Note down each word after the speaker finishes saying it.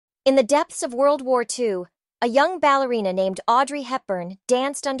In the depths of World War II, a young ballerina named Audrey Hepburn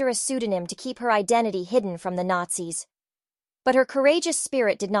danced under a pseudonym to keep her identity hidden from the Nazis. But her courageous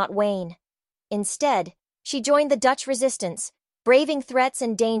spirit did not wane. Instead, she joined the Dutch resistance, braving threats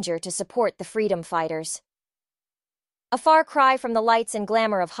and danger to support the freedom fighters. A far cry from the lights and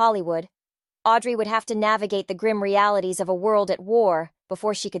glamour of Hollywood, Audrey would have to navigate the grim realities of a world at war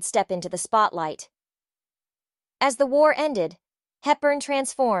before she could step into the spotlight. As the war ended, Hepburn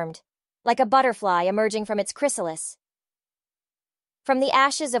transformed, like a butterfly emerging from its chrysalis. From the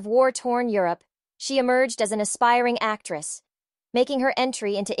ashes of war-torn Europe, she emerged as an aspiring actress, making her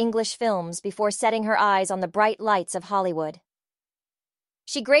entry into English films before setting her eyes on the bright lights of Hollywood.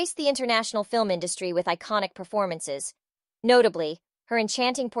 She graced the international film industry with iconic performances, notably her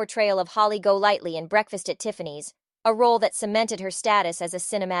enchanting portrayal of Holly Golightly in Breakfast at Tiffany's, a role that cemented her status as a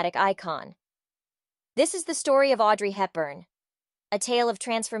cinematic icon. This is the story of Audrey Hepburn, a tale of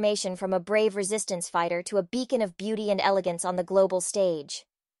transformation from a brave resistance fighter to a beacon of beauty and elegance on the global stage.